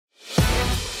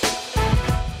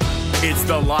It's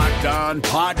the Locked On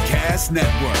Podcast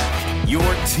Network, your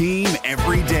team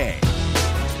every day.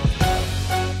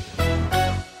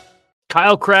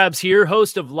 Kyle Krabs here,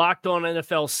 host of Locked On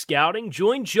NFL Scouting.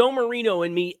 Join Joe Marino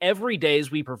and me every day as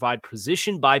we provide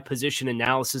position-by-position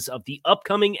analysis of the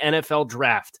upcoming NFL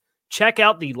Draft. Check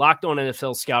out the Locked On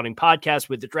NFL Scouting podcast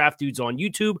with the Draft Dudes on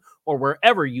YouTube or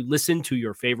wherever you listen to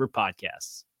your favorite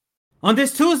podcasts. On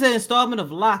this Tuesday installment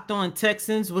of Locked On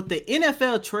Texans, with the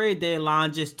NFL trade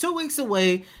deadline just 2 weeks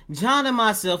away, John and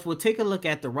myself will take a look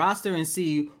at the roster and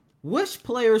see which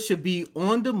players should be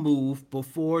on the move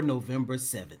before November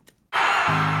 7th.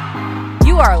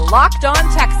 You are Locked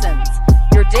On Texans,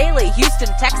 your daily Houston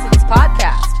Texans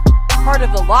podcast. Part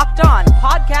of the Locked On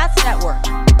Podcast Network,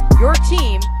 your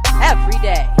team every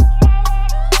day.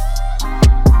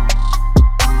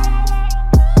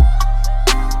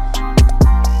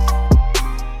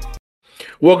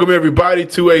 Welcome, everybody,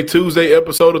 to a Tuesday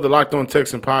episode of the Locked On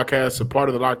Texan podcast, a part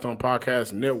of the Locked On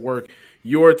Podcast Network,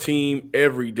 your team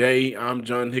every day. I'm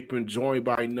John Hickman, joined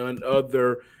by none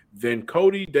other than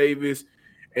Cody Davis.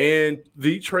 And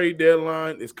the trade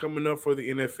deadline is coming up for the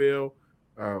NFL.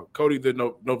 Cody,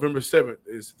 November 7th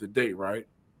is the date, right?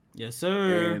 Yes,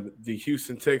 sir. And the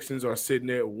Houston Texans are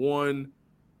sitting at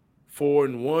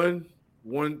 1-4-1.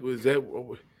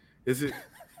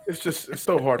 It's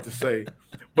so hard to say.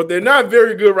 But they're not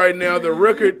very good right now. The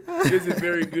record isn't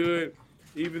very good,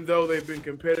 even though they've been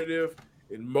competitive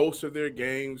in most of their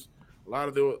games. A lot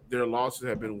of their losses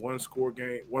have been one-score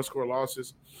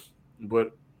losses.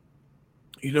 But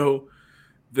you know,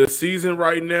 the season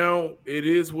right now, it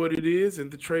is what it is,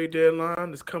 and the trade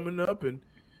deadline is coming up, and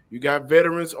you got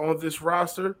veterans on this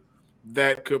roster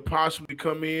that could possibly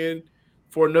come in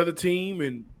for another team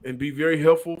and be very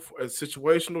helpful as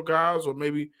situational guys or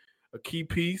maybe a key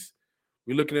piece.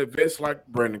 We're looking at vets like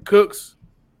Brandon Cooks,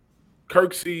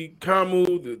 Kirksey,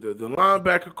 Kamu, the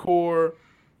linebacker core,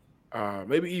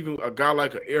 maybe even a guy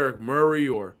like a Eric Murray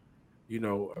or,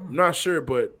 I'm not sure,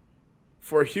 but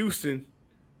for Houston,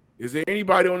 is there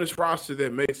anybody on this roster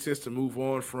that makes sense to move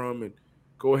on from and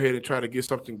go ahead and try to get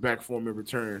something back for him in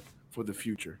return for the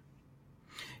future?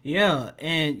 Yeah,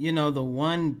 and, the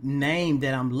one name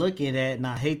that I'm looking at, and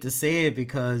I hate to say it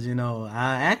because, I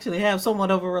actually have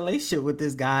somewhat of a relationship with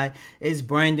this guy, is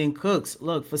Brandon Cooks.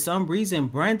 Look, for some reason,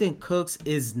 Brandon Cooks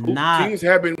is not... Teams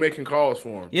have been making calls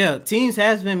for him. Yeah, teams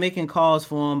has been making calls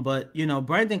for him, but,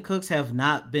 Brandon Cooks have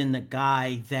not been the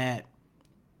guy that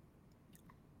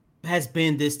has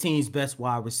been this team's best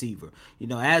wide receiver.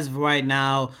 As of right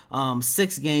now,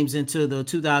 6 games into the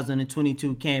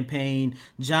 2022 campaign,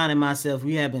 John and myself,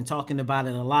 we have been talking about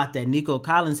it a lot, that Nico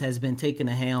Collins has been taking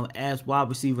the helm as wide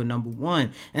receiver number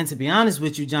 1. And to be honest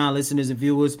with you, John, listeners and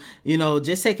viewers,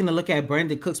 just taking a look at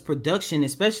Brandon Cooks' production,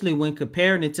 especially when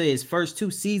comparing it to his first 2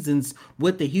 seasons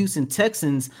with the Houston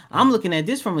Texans, I'm looking at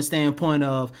this from a standpoint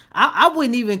of, I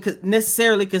wouldn't even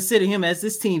necessarily consider him as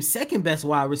this team's second best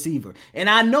wide receiver. And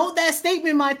I know that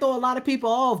statement might throw a lot of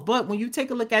people off, but when you take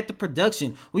a look at the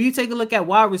production, when you take a look at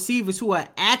wide receivers who are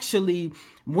actually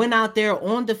went out there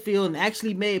on the field and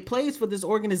actually made plays for this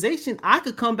organization, I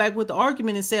could come back with the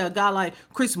argument and say a guy like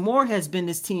Chris Moore has been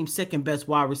this team's second best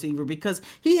wide receiver because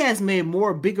he has made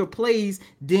more bigger plays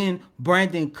than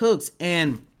Brandon Cooks.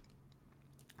 And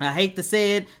I hate to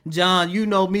say it, John, you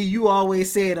know me, you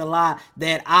always say it a lot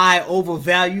that I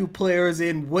overvalue players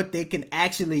in what they can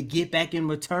actually get back in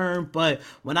return. But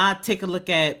when I take a look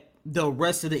at the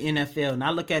rest of the NFL, and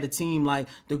I look at a team like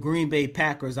the Green Bay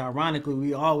Packers, ironically,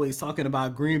 we always talking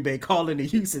about Green Bay calling the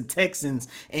Houston Texans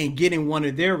and getting one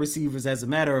of their receivers. As a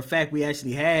matter of fact, we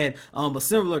actually had a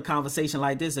similar conversation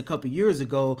like this a couple years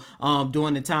ago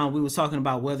during the time we was talking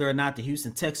about whether or not the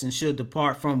Houston Texans should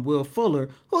depart from Will Fuller,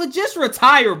 who had just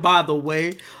retired, by the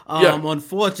way,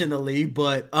 unfortunately.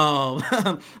 But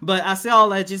but I say all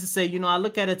that just to say, I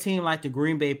look at a team like the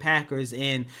Green Bay Packers,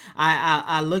 and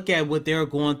I look at what they're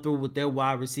going through with their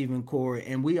wide receiving core,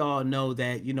 and we all know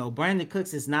that Brandon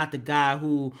Cooks is not the guy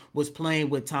who was playing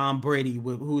with Tom Brady,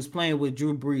 who was playing with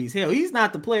Drew Brees. Hell, he's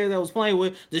not the player that was playing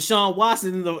with Deshaun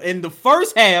Watson in the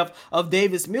first half of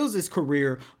Davis Mills'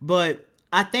 career, but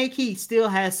I think he still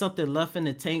has something left in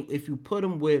the tank if you put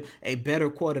him with a better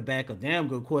quarterback, a damn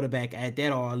good quarterback at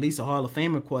that, or at least a Hall of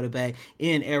Famer quarterback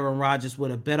in Aaron Rodgers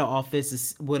with a better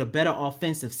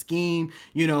offensive scheme.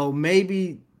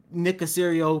 Maybe Nick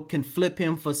Caserio can flip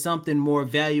him for something more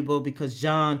valuable, because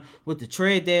John, with the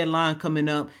trade deadline coming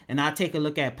up, and I take a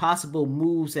look at possible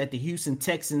moves that the Houston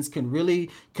Texans can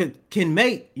make.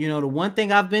 The one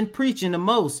thing I've been preaching the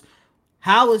most,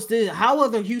 how are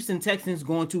the Houston Texans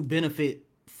going to benefit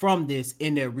from this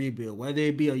in their rebuild, whether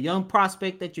it be a young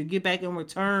prospect that you get back in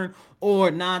return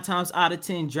or 9 times out of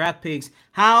 10 draft picks.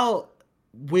 How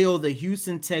will the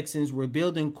Houston Texans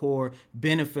rebuilding core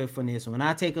benefit from this? When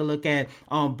I take a look at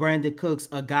Brandon Cooks,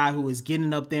 a guy who is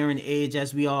getting up there in age,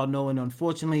 as we all know, and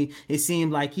unfortunately it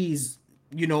seemed like he's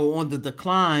on the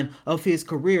decline of his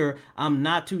career. I'm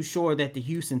not too sure that the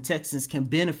Houston Texans can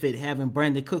benefit having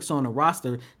Brandon Cooks on the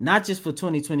roster, not just for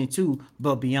 2022,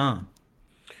 but beyond.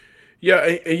 Yeah,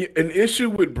 an issue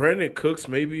with Brandon Cooks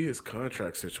maybe his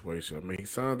contract situation. I mean, he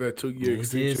signed that 2-year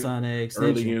extension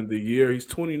early in the year. He's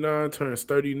 29, turns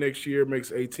 30 next year, makes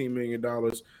 $18 million.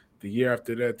 The year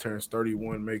after that, turns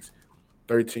 31, makes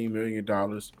 $13 million.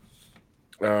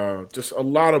 Just a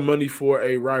lot of money for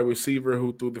a wide receiver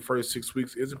who through the first 6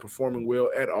 weeks isn't performing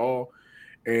well at all.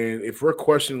 And if we're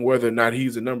questioning whether or not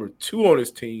he's a number 2 on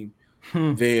his team,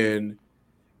 then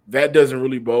that doesn't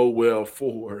really bode well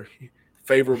for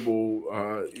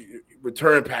favorable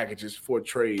return packages for a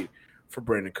trade for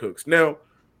Brandon Cooks. Now,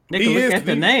 he look at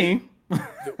the name.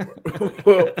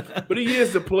 But he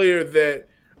is the player that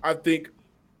I think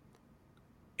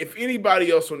if anybody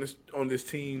else on this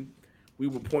team we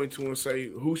would point to and say,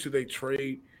 who should they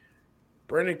trade?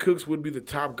 Brandon Cooks would be the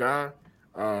top guy.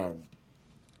 I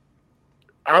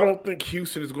don't think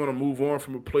Houston is going to move on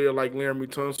from a player like Laremy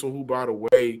Tunsil, who, by the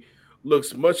way,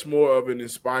 looks much more of an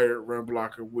inspired run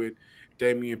blocker with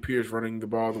Dameon Pierce running the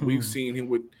ball than we've seen him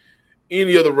with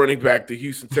any other running back the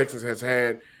Houston Texans has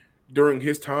had during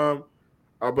his time.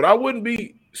 But I wouldn't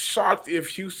be shocked if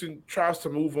Houston tries to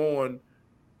move on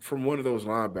from one of those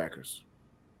linebackers.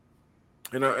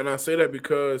 And I say that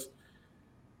because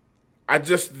I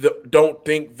just don't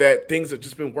think that things have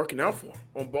just been working out for him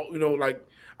on both.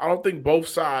 I don't think both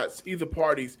sides, either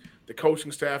parties, the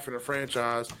coaching staff and the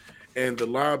franchise and the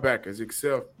linebackers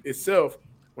itself,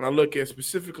 when I look at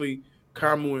specifically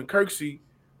Kamu and Kirksey,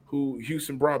 who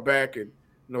Houston brought back and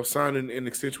signed an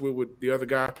extension with the other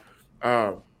guy,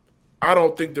 I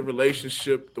don't think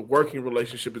the working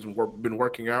relationship has been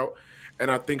working out. And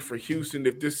I think for Houston,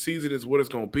 if this season is what it's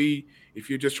going to be, if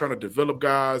you're just trying to develop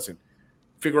guys and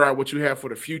figure out what you have for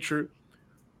the future,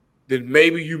 then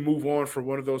maybe you move on from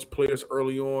one of those players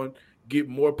early on, get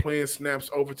more playing snaps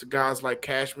over to guys like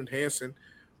Cashman Hansen,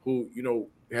 who,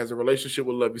 has a relationship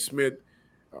with Lovie Smith,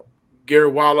 Gary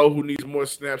Wallow, who needs more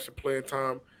snaps and playing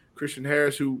time, Christian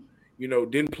Harris, who,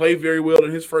 didn't play very well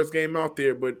in his first game out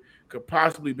there, but could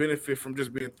possibly benefit from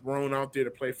just being thrown out there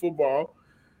to play football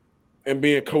and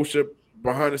being coached up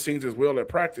behind the scenes as well at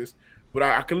practice. But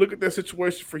I can look at that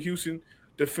situation for Houston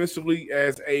defensively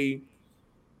as a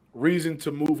reason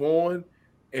to move on,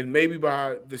 and maybe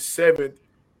by the 7th,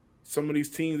 some of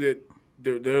these teams that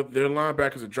their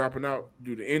linebackers are dropping out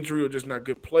due to injury or just not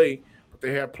good play, but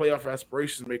they have playoff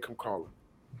aspirations, may come calling.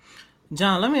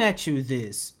 John, let me ask you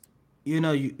this.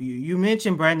 You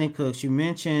mentioned Brandon Cooks, you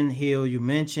mentioned Hill, you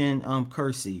mentioned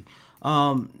Kersey.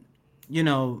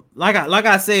 Like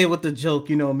I said with the joke,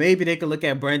 maybe they could look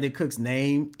at Brandon Cooks'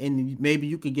 name and maybe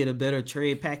you could get a better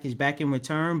trade package back in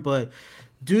return. But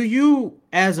do you,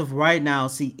 as of right now,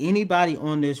 see anybody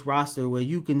on this roster where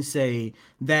you can say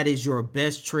that is your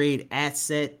best trade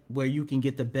asset, where you can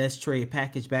get the best trade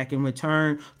package back in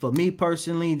return? For me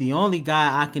personally, the only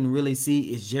guy I can really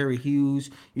see is Jerry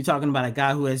Hughes. You're talking about a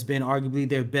guy who has been arguably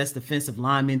their best defensive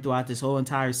lineman throughout this whole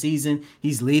entire season.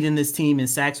 He's leading this team in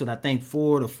sacks with, I think,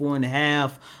 4 to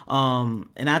 4.5.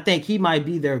 And I think he might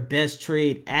be their best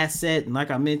trade asset. And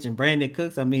like I mentioned, Brandon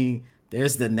Cooks,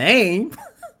 there's the name.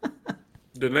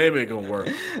 The name ain't gonna work.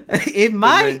 It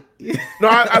might. No,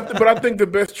 but I think the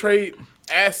best trade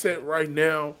asset right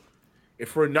now,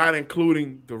 if we're not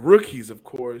including the rookies, of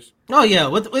course. Oh yeah,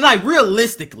 with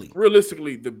realistically,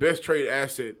 the best trade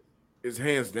asset is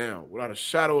hands down, without a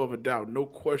shadow of a doubt, no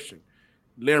question,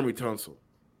 Laremy Tunsil.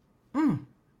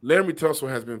 Laremy Tunsil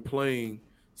has been playing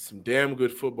some damn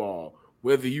good football.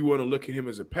 Whether you want to look at him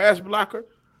as a pass blocker,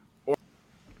 or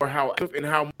how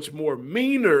much more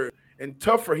meaner and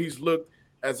tougher he's looked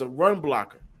as a run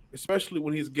blocker, especially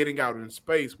when he's getting out in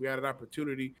space. We had an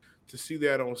opportunity to see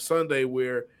that on Sunday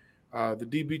where the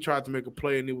DB tried to make a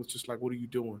play and it was just like, what are you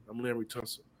doing? I'm Laremy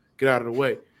Tunsil. Get out of the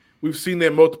way. We've seen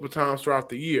that multiple times throughout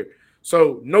the year.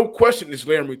 So no question it's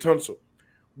Laremy Tunsil.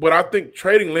 But I think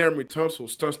trading Laremy Tunsil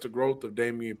stunts the growth of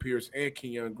Dameon Pierce and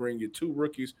Kenyon Green, your 2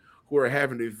 rookies who are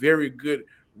having a very good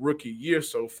rookie year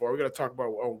so far. We got to talk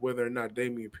about whether or not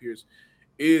Dameon Pierce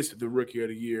is the rookie of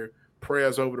the year.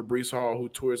 Prayers over to Breece Hall, who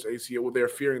tore his ACL. Well, they're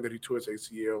fearing that he tore his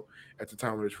ACL at the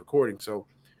time of this recording. So,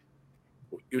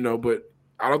 but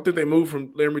I don't think they moved from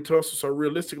Laremy Tunsil. So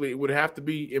realistically, it would have to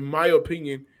be, in my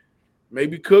opinion,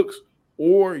 maybe Cooks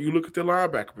or you look at the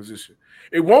linebacker position.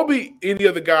 It won't be any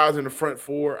other guys in the front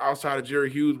four outside of Jerry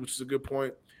Hughes, which is a good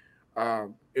point.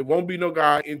 It won't be no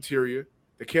guy interior.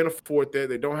 They can't afford that.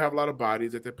 They don't have a lot of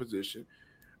bodies at that position.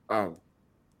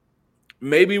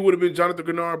 Maybe it would have been Jonathan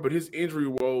Grenard, but his injury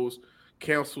woes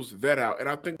cancels that out. And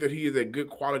I think that he is a good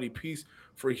quality piece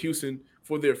for Houston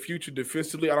for their future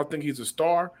defensively. I don't think he's a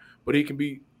star, but he can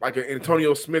be like an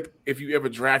Antonio Smith if you ever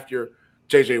draft your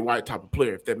J.J. White type of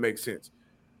player, if that makes sense.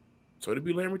 So it'd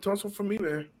be Larry Tunsil for me,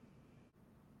 man.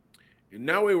 And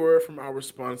now a word from our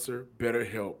sponsor,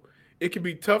 BetterHelp. It can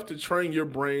be tough to train your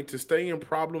brain to stay in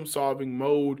problem-solving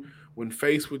mode when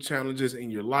faced with challenges in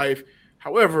your life.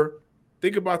 However,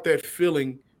 think about that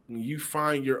feeling when you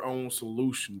find your own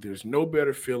solution. There's no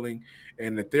better feeling,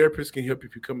 and the therapist can help you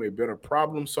become a better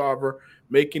problem solver,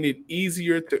 making it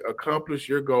easier to accomplish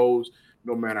your goals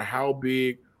no matter how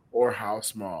big or how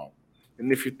small.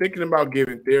 And if you're thinking about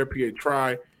giving therapy a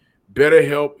try,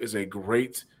 BetterHelp is a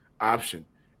great option.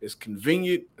 It's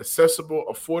convenient, accessible,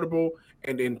 affordable,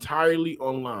 and entirely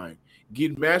online.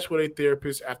 Get matched with a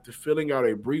therapist after filling out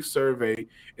a brief survey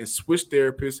and switch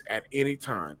therapists at any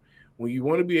time. When you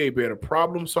want to be a better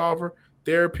problem solver,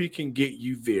 therapy can get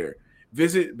you there.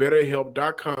 Visit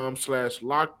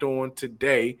BetterHelp.com/lockedon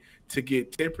today to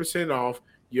get 10% off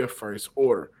your first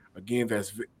order. Again,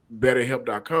 that's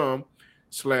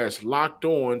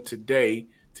BetterHelp.com/lockedon today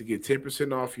to get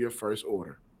 10% off your first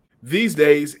order. These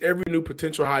days, every new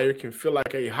potential hire can feel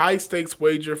like a high-stakes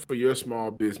wager for your small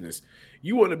business.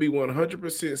 You want to be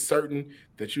 100% certain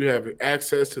that you have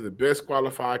access to the best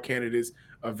qualified candidates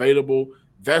available.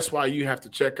 That's why you have to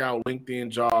check out LinkedIn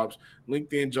Jobs.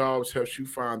 LinkedIn Jobs helps you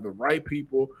find the right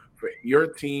people for your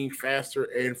team faster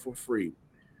and for free.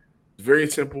 It's very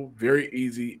simple, very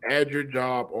easy. Add your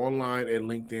job online at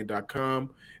LinkedIn.com.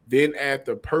 Then add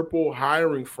the purple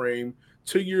hiring frame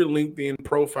to your LinkedIn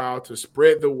profile to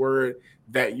spread the word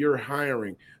that you're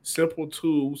hiring. Simple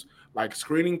tools like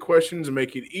screening questions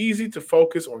make it easy to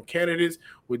focus on candidates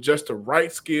with just the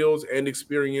right skills and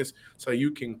experience so you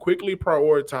can quickly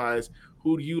prioritize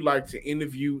who do you like to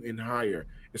interview and hire.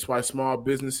 It's why small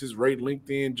businesses rate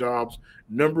LinkedIn Jobs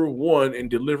 #1 in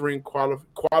delivering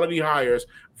quality hires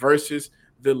versus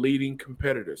the leading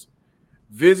competitors.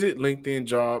 Visit LinkedIn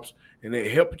Jobs and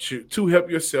it helps you to help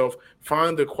yourself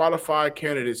find the qualified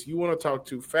candidates you want to talk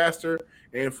to faster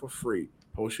and for free.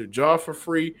 Post your job for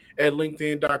free at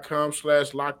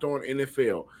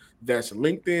LinkedIn.com/LockedOnNFL. That's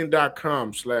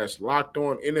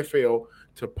LinkedIn.com/LockedOnNFL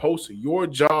to post your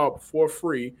job for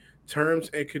free. Terms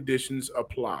and conditions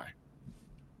apply.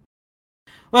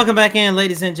 Welcome back in,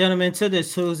 ladies and gentlemen, to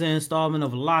this Tuesday installment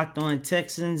of Locked On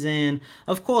Texans. And,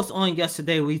 of course, on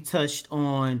yesterday, we touched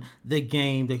on the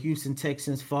game, the Houston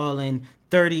Texans falling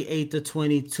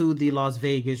 38-20 to the Las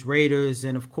Vegas Raiders.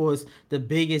 And, of course, the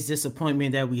biggest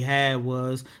disappointment that we had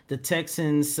was the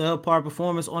Texans' subpar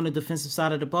performance on the defensive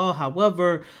side of the ball.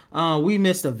 However, we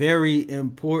missed a very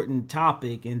important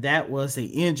topic, and that was the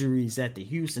injuries that the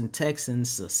Houston Texans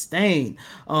sustained.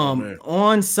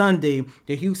 On Sunday,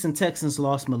 the Houston Texans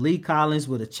lost Malik Collins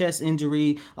with a chest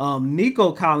injury,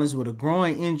 Nico Collins with a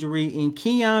groin injury, and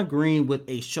Keon Green with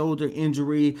a shoulder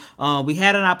injury. We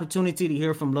had an opportunity to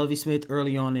hear from Lovie Smith early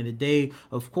on in the day.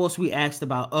 Of course, we asked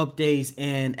about updates,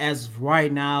 and as of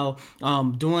right now,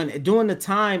 during the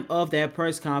time of that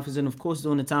press conference, and of course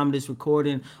during the time of this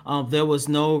recording, there was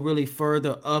no really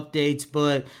further updates.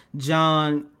 But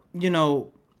John,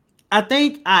 I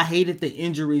think I hated the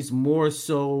injuries more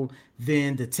so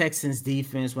than the Texans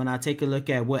defense when I take a look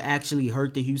at what actually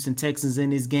hurt the Houston Texans in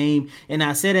this game. And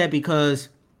I say that because,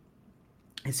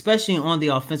 especially on the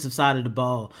offensive side of the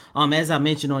ball, as I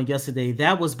mentioned on yesterday,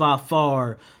 that was by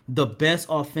far the best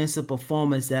offensive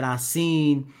performance that I've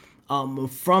seen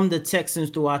from the Texans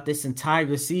throughout this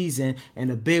entire season. And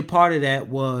a big part of that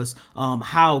was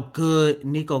how good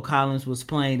Nico Collins was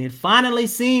playing. It finally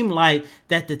seemed like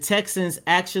that the Texans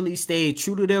actually stayed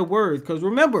true to their word. Because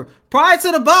remember, prior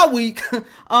to the bye week,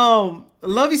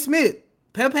 Lovie Smith,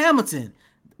 Pep Hamilton,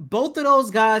 both of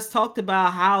those guys talked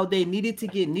about how they needed to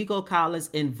get Nico Collins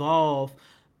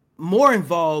more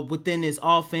involved within this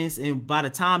offense. And by the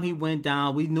time he went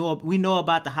down, we know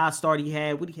about the hot start he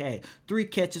had. He had 3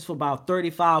 catches for about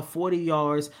 35, 40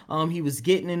 yards. He was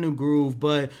getting in the groove.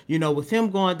 But, with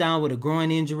him going down with a groin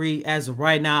injury, as of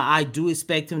right now, I do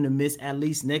expect him to miss at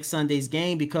least next Sunday's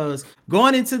game, because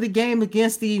going into the game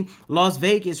against the Las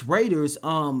Vegas Raiders,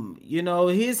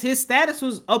 his status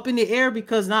was up in the air,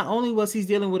 because not only was he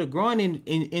dealing with a groin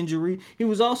injury, he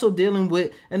was also dealing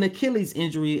with an Achilles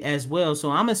injury as well.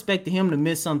 So I'm expecting expected him to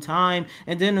miss some time.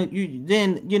 And then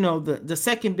the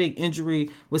second big injury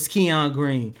was Keon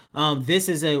Green. This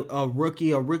is a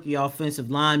rookie offensive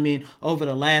lineman. Over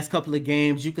the last couple of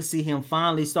games, you can see him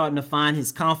finally starting to find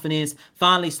his confidence,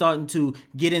 finally starting to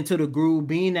get into the groove,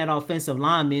 being that offensive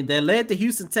lineman that led the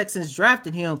Houston Texans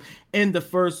drafting him in the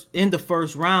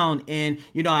first round. And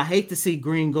I hate to see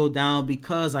Green go down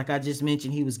because, like I just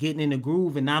mentioned, he was getting in the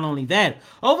groove. And not only that,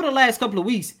 over the last couple of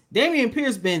weeks, Dameon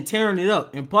Pierce been tearing it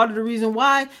up. And part of the reason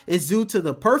why is due to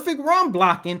the perfect run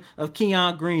blocking of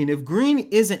Keon Green. If Green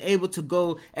isn't able to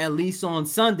go at least on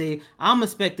Sunday, I'm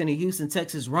expecting the Houston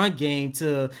Texans run game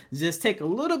to just take a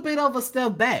little bit of a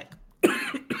step back.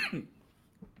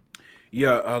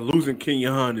 Yeah, losing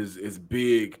Keon is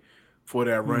big for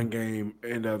that run game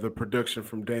and the production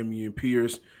from Dameon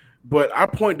Pierce. But I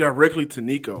point directly to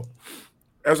Nico.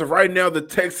 As of right now, the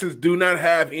Texans do not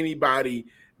have anybody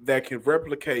that can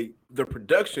replicate the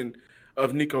production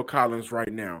of Nico Collins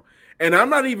right now. And I'm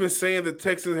not even saying the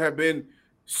Texans have been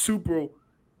super,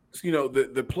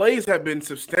 the plays have been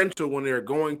substantial when they're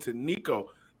going to Nico.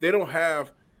 They don't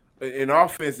have an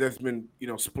offense that's been,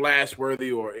 splash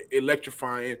worthy or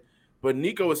electrifying, but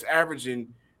Nico is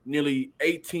averaging nearly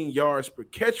 18 yards per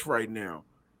catch right now,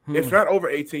 if not over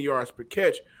 18 yards per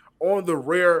catch on the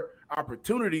rare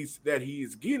opportunities that he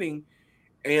is getting.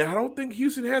 And I don't think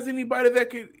Houston has anybody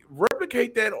that could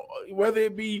replicate that, whether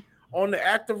it be on the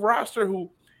active roster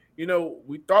who,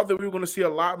 we thought that we were going to see a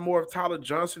lot more of Tyler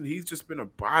Johnson. He's just been a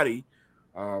body.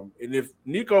 And if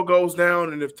Nico goes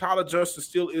down and if Tyler Johnson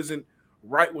still isn't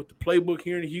right with the playbook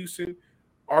here in Houston,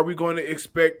 are we going to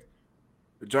expect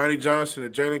Johnny Johnson or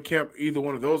Jalen Kemp, either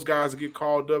one of those guys, to get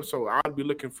called up? So I'll be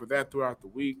looking for that throughout the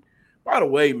week. By the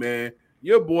way, man,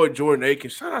 your boy Jordan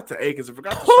Akins, shout out to Akins. I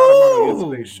forgot to shout him out on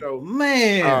yesterday's show.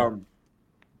 Man.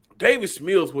 Davis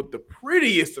Mills with the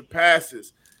prettiest of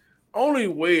passes. Only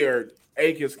where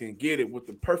Akins can get it with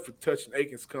the perfect touch, and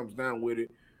Akins comes down with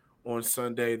it on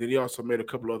Sunday. Then he also made a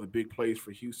couple other big plays for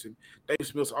Houston.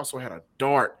 Davis Mills also had a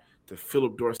dart to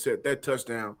Philip Dorsett. That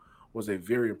touchdown was a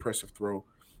very impressive throw.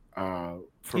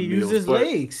 He used his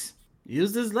legs.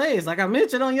 Like I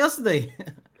mentioned on yesterday.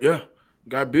 Yeah,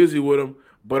 got busy with him.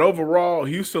 But overall,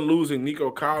 Houston losing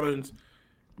Nico Collins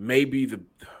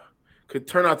could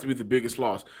turn out to be the biggest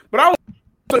loss. But I will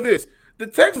say this: the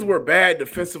Texans were bad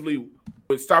defensively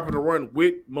with stopping the run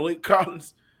with Malik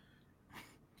Collins.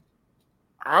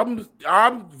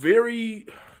 I'm very,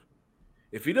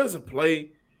 if he doesn't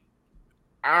play,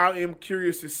 I am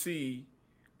curious to see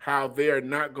how they are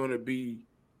not going to be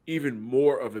even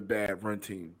more of a bad run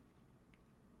team.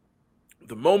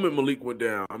 The moment Malik went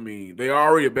down, they are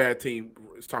already a bad team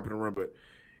stopping the run, but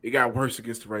it got worse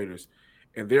against the Raiders.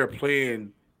 And they're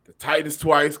playing the Titans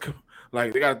twice.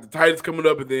 Like, they got the Titans coming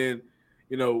up, and then,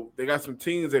 they got some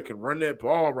teams that can run that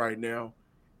ball right now.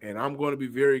 And I'm going to be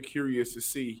very curious to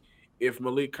see if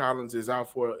Malik Collins is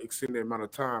out for an extended amount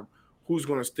of time, who's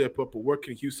going to step up, or what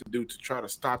can Houston do to try to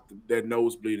stop that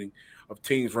nose bleeding of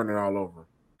teams running all over.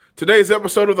 Today's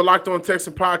episode of the Locked On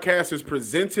Texans podcast is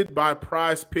presented by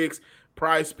Prize Picks.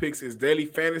 Prize Picks is daily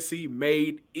fantasy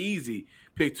made easy.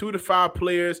 Pick 2 to 5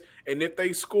 players, and if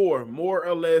they score more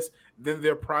or less than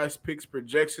their Prize Picks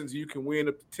projections, you can win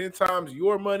up to 10 times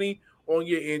your money on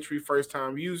your entry.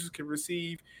 First-time users can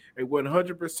receive a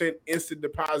 100% instant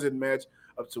deposit match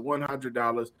up to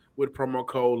 $100 with promo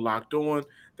code Locked On.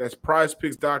 That's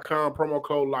prizepicks.com, promo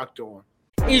code Locked On.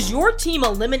 Is your team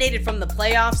eliminated from the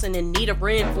playoffs and in need of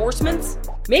reinforcements?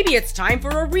 Maybe it's time for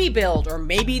a rebuild, or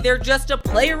maybe they're just a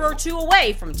player or two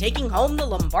away from taking home the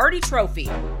Lombardi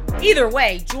Trophy. Either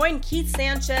way, join Keith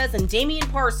Sanchez and Damian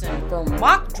Parson for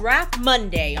Mock Draft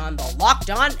Monday on the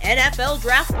Locked On NFL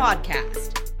Draft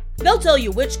Podcast. They'll tell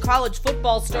you which college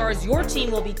football stars your team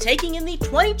will be taking in the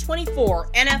 2024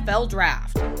 NFL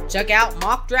Draft. Check out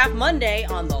Mock Draft Monday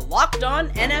on the Locked On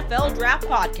NFL Draft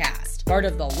Podcast, part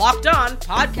of the Locked On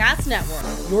Podcast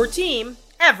Network, your team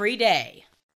every day.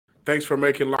 Thanks for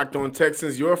making Locked On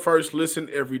Texans your first listen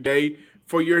every day.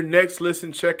 For your next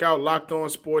listen, check out Locked On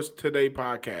Sports Today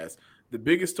podcast. The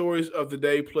biggest stories of the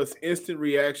day, plus instant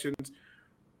reactions,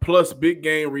 plus big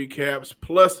game recaps,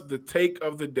 plus the take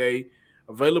of the day.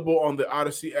 Available on the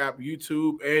Odyssey app,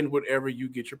 YouTube, and wherever you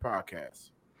get your podcasts.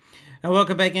 And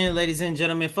welcome back in, ladies and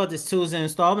gentlemen, for this Tuesday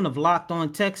installment of Locked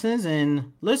On Texans.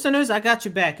 And listeners, I got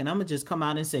you back, and I'm going to just come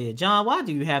out and say it. John, why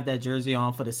do you have that jersey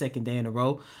on for the second day in a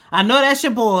row? I know that's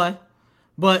your boy,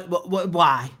 but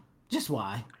why? Just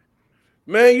why?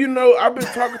 Man, I've been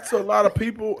talking to a lot of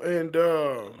people, and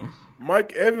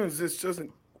Mike Evans just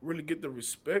doesn't really get the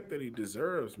respect that he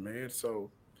deserves, man.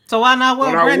 So why not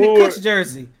wear Brandon Cook's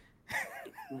jersey?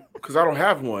 Because I don't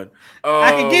have one.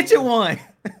 I can get you one.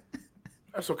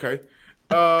 That's okay.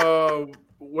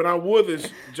 When I wore this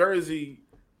jersey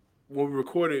when we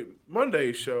recorded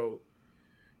Monday's show,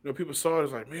 people saw it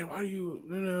as like, man, why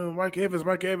do Mike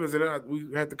Evans, and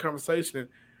we had the conversation, and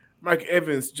Mike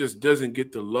Evans just doesn't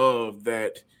get the love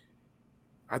that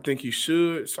I think he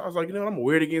should. So I was like, I'm gonna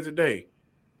wear it again today.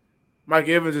 Mike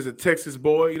Evans is a Texas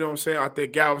boy, you know what I'm saying? Out there,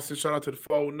 Galveston. Shout out to the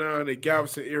 409, the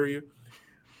Galveston area.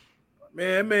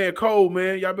 Man, cold,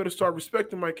 man. Y'all better start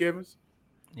respecting Mike Evans.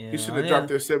 He should have dropped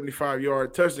their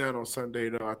 75-yard touchdown on Sunday,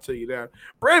 though. I'll tell you that.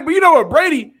 Brady, but you know what?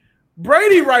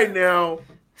 Brady right now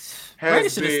Brady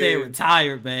should have stayed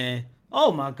retired, man.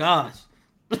 Oh my gosh.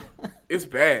 It's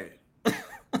bad.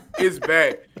 It's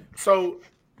bad. So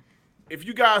if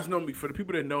you guys know me, for the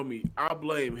people that know me, I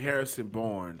blame Harrison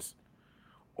Barnes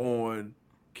on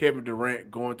Kevin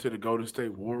Durant going to the Golden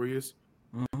State Warriors.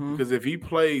 Mm-hmm. Because if he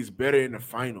plays better in the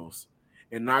finals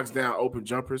and knocks down open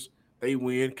jumpers, they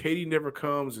win. KD never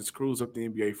comes and screws up the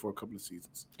NBA for a couple of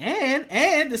seasons.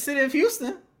 And the city of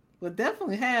Houston would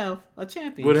definitely have a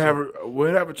championship.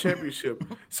 Would have a championship.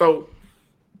 So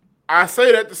I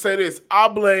say that to say this. I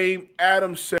blame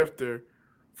Adam Schefter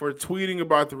for tweeting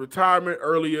about the retirement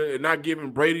earlier and not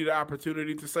giving Brady the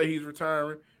opportunity to say he's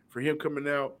retiring, for him coming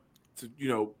out to,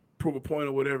 prove a point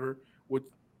or whatever,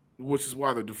 which is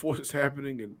why the divorce is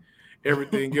happening and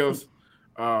everything else.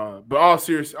 But all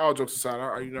jokes aside,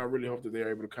 I really hope that they're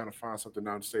able to kind of find something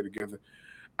now to stay together.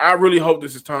 I really hope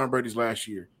this is Tom Brady's last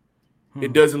year.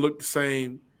 It doesn't look the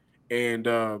same, and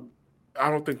I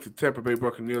don't think the Tampa Bay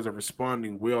Buccaneers are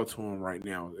responding well to him right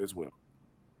now as well.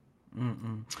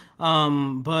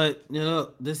 But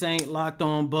this ain't Locked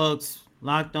On Bucks,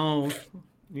 Locked On,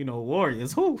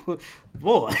 Warriors. Who,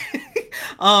 boy,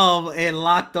 and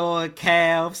Locked On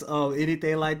Cavs,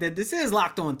 anything like that. This is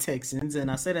Locked On Texans,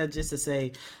 and I say that just to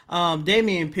say,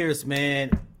 Dameon Pierce, man.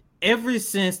 Ever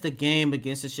since the game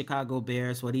against the Chicago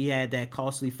Bears, where he had that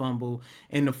costly fumble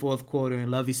in the fourth quarter,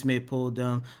 and Lovie Smith pulled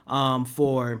them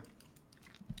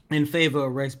in favor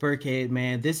of Rex Burkhead,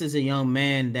 man, this is a young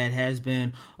man that has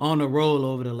been on a roll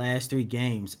over the last 3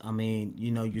 games. I mean,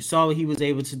 you saw what he was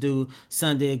able to do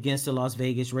Sunday against the Las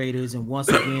Vegas Raiders, and once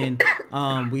again,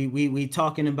 we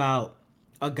talking about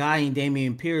a guy in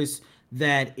Dameon Pierce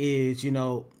that is,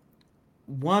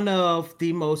 one of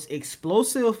the most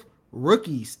explosive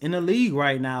rookies in the league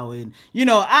right now. And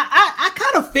I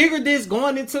kind of figured this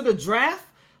going into the draft,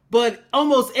 but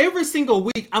almost every single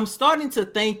week I'm starting to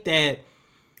think that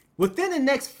within the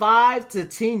next 5 to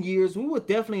 10 years we will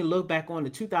definitely look back on the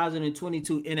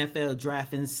 2022 NFL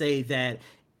draft and say that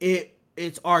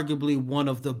it's arguably one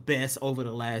of the best over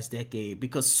the last decade,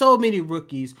 because so many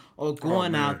rookies are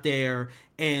going out there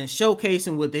and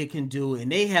showcasing what they can do,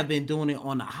 and they have been doing it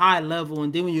on a high level.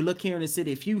 And then when you look here in the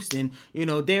city of Houston,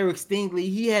 Derek Stingley,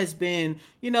 he has been,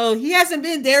 he hasn't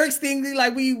been Derek Stingley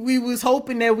like we was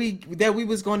hoping that we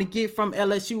was going to get from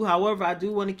LSU. However, I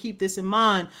do want to keep this in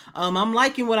mind. I'm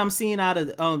liking what I'm seeing out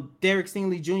of Derek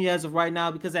Stingley Jr. as of right now,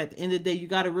 because at the end of the day, you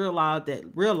got to realize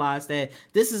that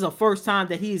this is the first time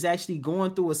that he is actually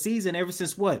going through a season ever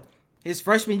since his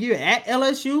freshman year at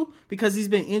LSU, because he's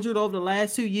been injured over the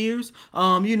last 2 years.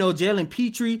 Jalen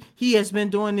Petrie, he has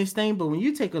been doing this thing. But when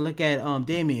you take a look at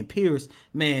Dameon Pierce,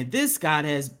 man, this guy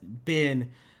has been,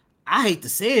 I hate to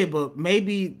say it, but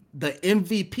maybe the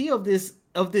MVP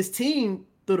of this team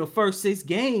through the first 6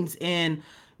 games. And,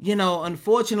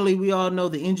 unfortunately, we all know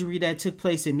the injury that took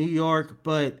place in New York.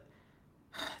 But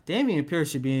Dameon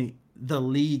Pierce should be the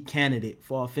lead candidate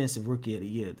for Offensive Rookie of the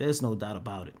Year. There's no doubt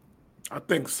about it. I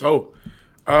think so.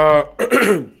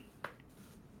 On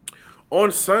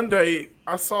Sunday,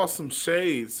 I saw some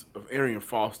shades of Arian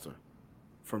Foster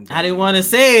from. I didn't want to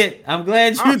say it. I'm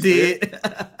glad you did.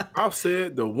 I've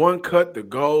said the one cut, the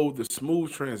goal, the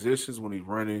smooth transitions when he's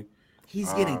running.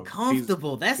 He's getting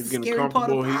comfortable. That's the scary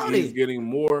part about it. He's getting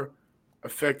more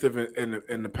effective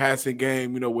in the passing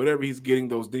game. Whatever he's getting,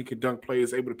 those dink and dunk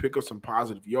plays, able to pick up some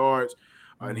positive yards,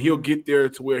 and he'll get there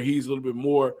to where he's a little bit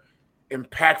more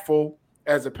impactful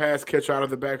as a pass catcher out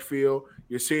of the backfield.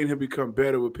 You're seeing him become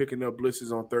better with picking up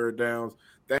blitzes on third downs.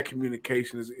 That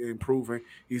communication is improving.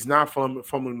 He's not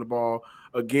fumbling the ball.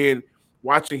 Again,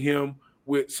 watching him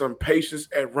with some patience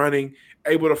at running,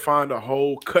 able to find a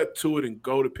hole, cut to it, and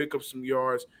go to pick up some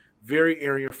yards. Very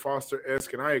Arian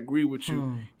Foster-esque, and I agree with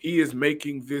you. He is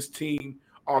making this team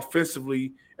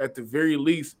offensively, at the very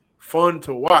least, fun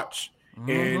to watch.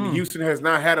 And Houston has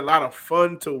not had a lot of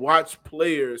fun to watch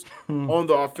players on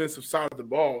the offensive side of the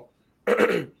ball.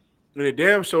 And they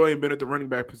damn sure ain't been at the running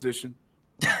back position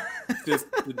since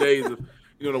the days of,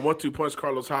 the 1-2 punch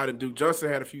Carlos Hyde and Duke Johnson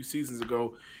had a few seasons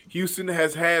ago. Houston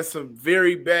has had some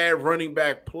very bad running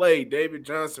back play. David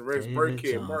Johnson, Rex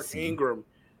Burkhead, Mark Ingram,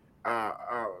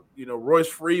 Royce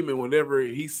Freeman, whenever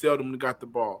he seldom got the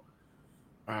ball.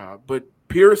 But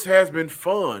Pierce has been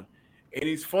fun, and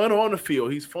he's fun on the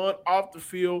field. He's fun off the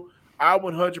field. I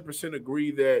 100%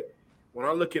 agree that when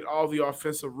I look at all the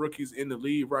offensive rookies in the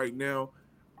league right now,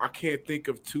 I can't think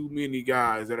of too many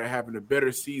guys that are having a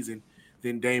better season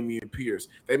than Dameon Pierce.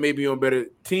 They may be on better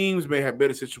teams, may have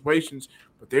better situations,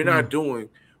 but they're not doing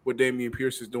what Dameon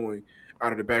Pierce is doing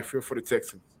out of the backfield for the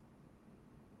Texans.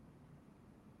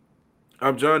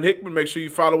 I'm John Hickman. Make sure you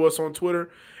follow us on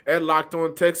Twitter at Locked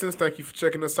On Texans. Thank you for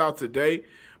checking us out today.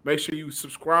 Make sure you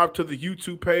subscribe to the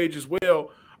YouTube page as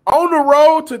well. On the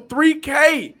road to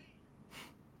 3K.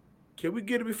 Can we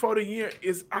get it before the year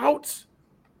is out?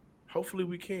 Hopefully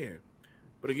we can.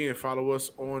 But again, follow us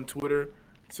on Twitter.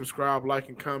 Subscribe, like,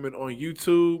 and comment on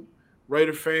YouTube.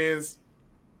 Raider fans,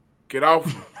 get off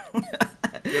me.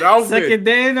 Get off me. Second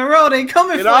day in a row, they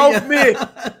coming Get for off you. me.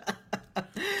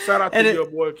 Shout out to your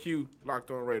boy Q,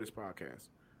 Locked On Raiders podcast.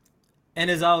 And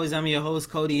as always, I'm your host,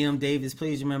 Cody M. Davis.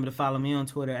 Please remember to follow me on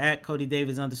Twitter at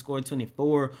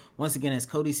CodyDavis_24. Once again, it's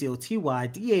Cody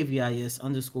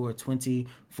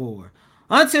COTYDAVIS_24.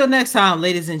 Until next time,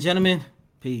 ladies and gentlemen,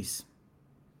 peace.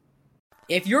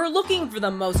 If you're looking for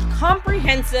the most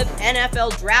comprehensive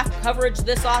NFL draft coverage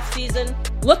this offseason,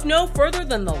 look no further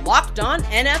than the Locked On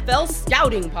NFL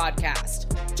Scouting Podcast.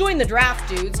 Join the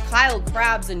draft dudes, Kyle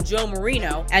Krabs and Joe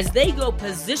Marino, as they go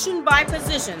position by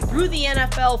position through the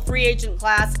NFL free agent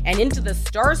class and into the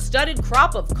star-studded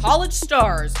crop of college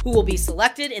stars who will be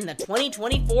selected in the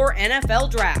 2024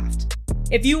 NFL Draft.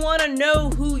 If you want to know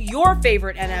who your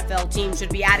favorite NFL team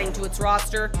should be adding to its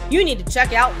roster, you need to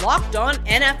check out Locked On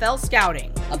NFL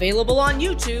Scouting, available on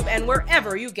YouTube and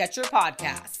wherever you get your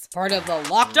podcasts. Part of the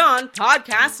Locked On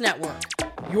Podcast Network,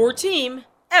 your team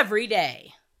every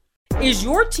day. Is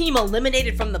your team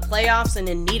eliminated from the playoffs and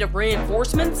in need of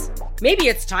reinforcements? Maybe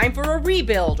it's time for a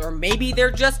rebuild, or maybe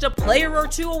they're just a player or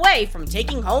two away from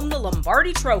taking home the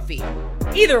Lombardi Trophy.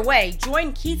 Either way,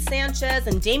 join Keith Sanchez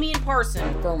and Damian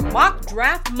Parson for Mock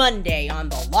Draft Monday on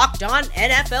the Locked On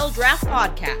NFL Draft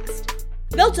Podcast.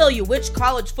 They'll tell you which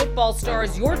college football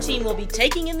stars your team will be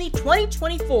taking in the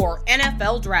 2024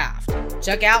 NFL Draft.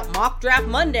 Check out Mock Draft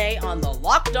Monday on the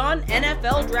Locked On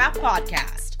NFL Draft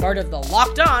Podcast, part of the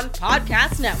Locked On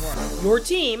Podcast Network, your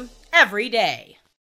team every day.